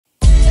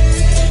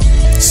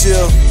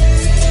Chill.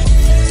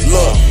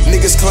 Look,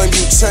 niggas claim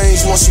you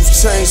changed once you've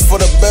changed for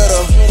the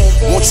better.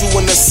 Want you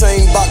in the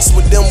same box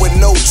with them with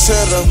no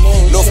cheddar.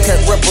 North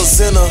Cat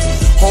representer,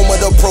 home of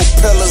the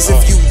propellers.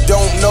 If you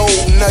don't know,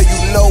 now you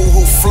know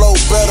who flow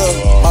better.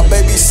 My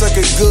baby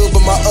suckin' good,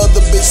 but my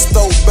other bitch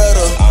throw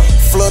better.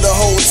 Flood the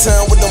whole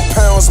town with them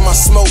pounds, my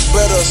smoke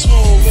better.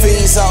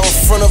 Fiends out in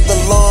front of the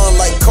lawn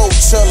like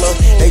Coachella.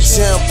 They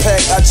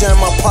jam-packed, I jam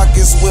my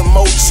pockets with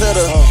more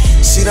cheddar.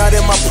 She not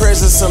in my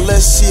presence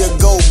unless she a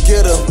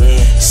go-getter.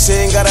 She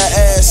ain't got an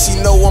ass, she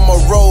know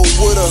I'ma roll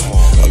with her.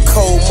 A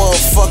cold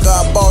motherfucker,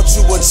 I bought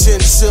you a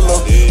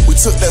chinchilla. We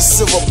took that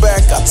silver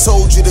back, I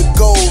told you to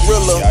go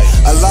gorilla.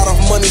 A lot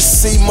of money,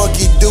 see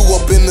monkey do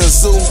up in the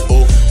zoo.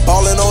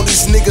 Ballin' on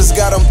these niggas,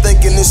 got them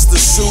thinking it's the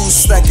shoes.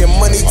 Stacking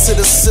money to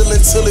the ceiling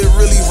till it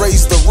really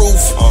raised the roof.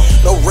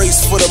 No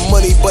race for the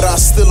money, but I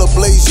still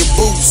ablaze your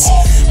boots.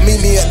 Meet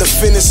me at the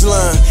finish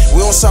line, we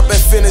don't shop at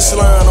finish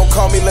line. Don't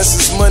call me less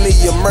it's money,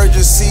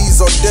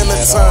 emergencies or dinner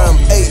time.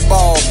 8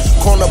 ball,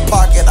 corner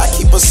pocket, I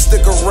keep a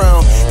stick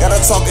around. Got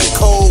her talking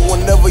cold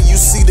whenever you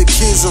see the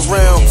kids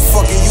around.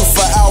 Fucking you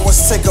for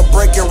hours, take a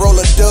break and roll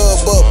a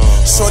dub up.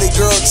 Shorty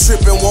girl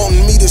tripping,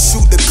 wanting me to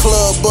shoot the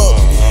club up.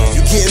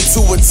 You getting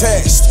too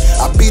attached,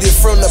 I beat it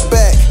from the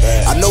back.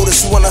 I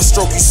notice when I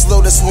stroke you slow,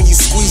 that's when you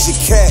squeeze your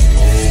cat.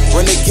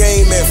 Run the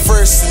game at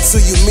first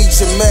until you meet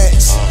your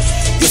match.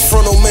 Your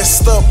frontal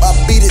messed up, I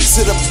beat it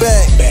to the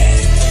back.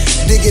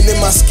 Digging in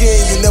my skin,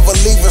 you never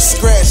leave a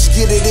scratch.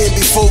 Get it in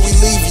before we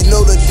leave, you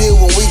know the deal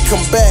when we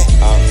come back.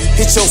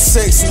 Hit your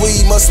sex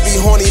weed, must be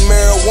horny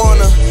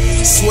marijuana.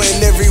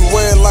 Sweating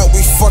everywhere like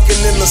we fucking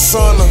in the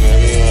sauna.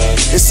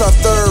 It's our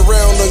 3rd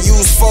round, to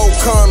use 4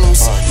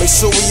 condoms. Make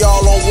sure we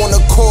all on one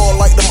accord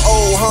like them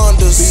old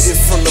Hondas. Beat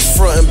it from the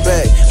front and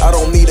back, I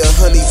don't need a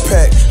honey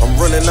pack. I'm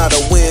running out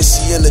of wind,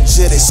 she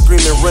energetic,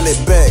 screaming run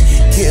it back.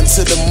 Getting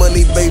to the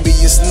money, baby,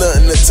 it's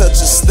nothing to touch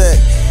a stack.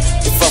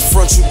 If I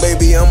front you,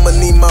 baby, I'ma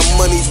need my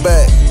money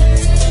back.